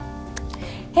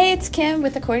Hey, it's Kim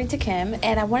with According to Kim,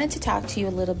 and I wanted to talk to you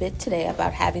a little bit today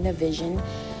about having a vision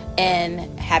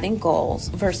and having goals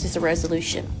versus a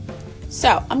resolution.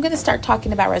 So, I'm going to start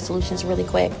talking about resolutions really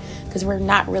quick because we're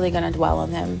not really going to dwell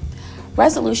on them.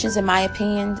 Resolutions, in my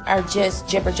opinion, are just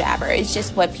jibber jabber. It's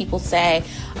just what people say.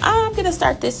 I'm going to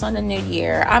start this on the new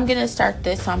year. I'm going to start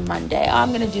this on Monday.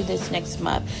 I'm going to do this next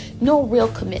month. No real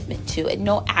commitment to it,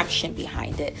 no action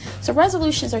behind it. So,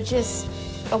 resolutions are just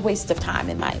a waste of time,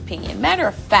 in my opinion. Matter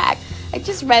of fact, I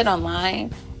just read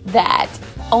online that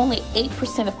only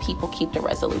 8% of people keep their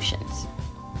resolutions.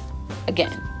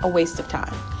 Again, a waste of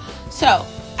time. So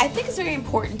I think it's very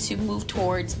important to move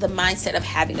towards the mindset of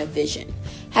having a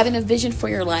vision for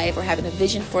your life, or having a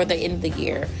vision for the end of the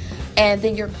year. And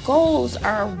then your goals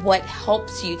are what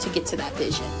helps you to get to that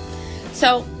vision.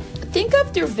 So think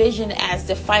of your vision as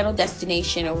the final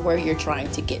destination of where you're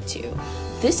trying to get to.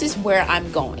 This is where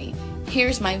I'm going.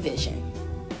 Here's my vision.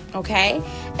 Okay?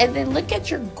 And then look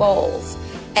at your goals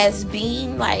as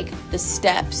being like the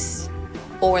steps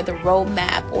or the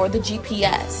roadmap or the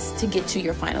GPS to get to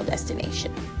your final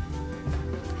destination.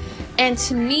 And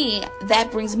to me,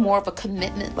 that brings more of a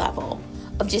commitment level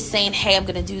of just saying, hey, I'm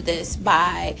going to do this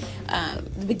by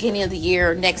the beginning of the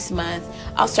year, next month.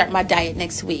 I'll start my diet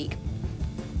next week.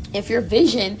 If your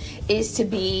vision is to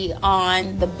be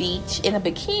on the beach in a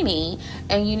bikini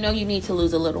and you know you need to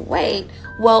lose a little weight,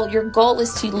 well, your goal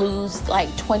is to lose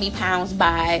like 20 pounds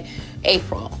by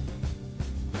April.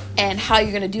 And how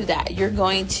you're going to do that? You're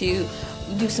going to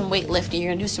do some weightlifting. You're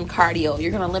going to do some cardio.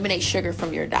 You're going to eliminate sugar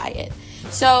from your diet.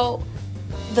 So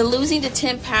the losing the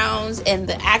 10 pounds and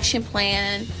the action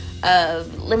plan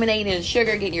of eliminating the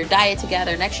sugar, getting your diet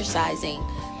together and exercising,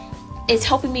 it's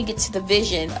helping me get to the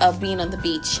vision of being on the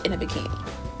beach in a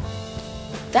bikini.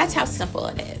 That's how simple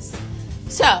it is.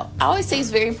 So I always say it's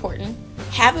very important.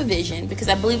 Have a vision, because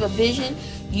I believe a vision,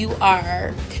 you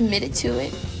are committed to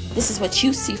it. This is what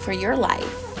you see for your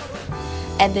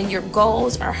life. And then your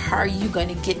goals are how are you going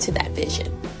to get to that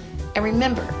vision. And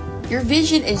remember, your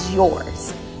vision is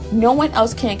yours. No one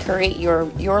else can create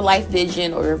your life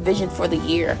vision or your vision for the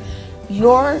year.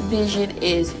 Your vision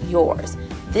is yours.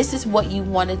 This is what you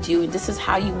want to do, and this is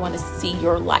how you want to see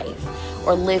your life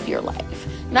or live your life.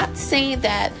 Not saying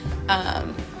that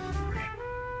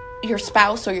your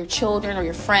spouse or your children or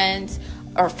your friends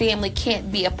or family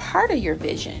can't be a part of your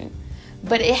vision,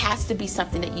 but it has to be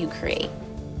something that you create.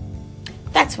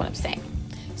 That's what I'm saying.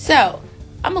 So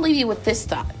I'm going to leave you with this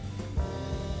thought.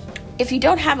 If you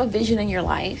don't have a vision in your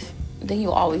life, then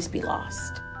you'll always be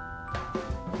lost.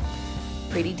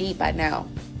 Pretty deep, I know.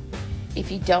 If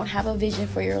you don't have a vision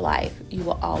for your life, you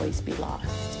will always be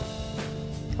lost.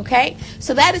 Okay?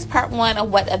 So that is part one of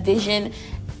what a vision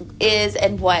is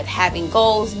and what having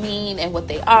goals mean and what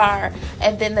they are.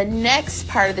 And then the next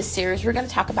part of the series, we're going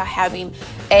to talk about having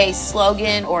a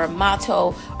slogan or a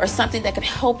motto or something that can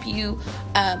help you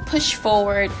push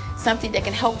forward, something that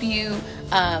can help you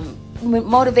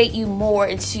motivate you more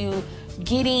into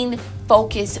getting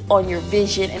focused on your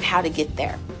vision and how to get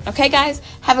there. Okay, guys?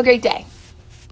 Have a great day.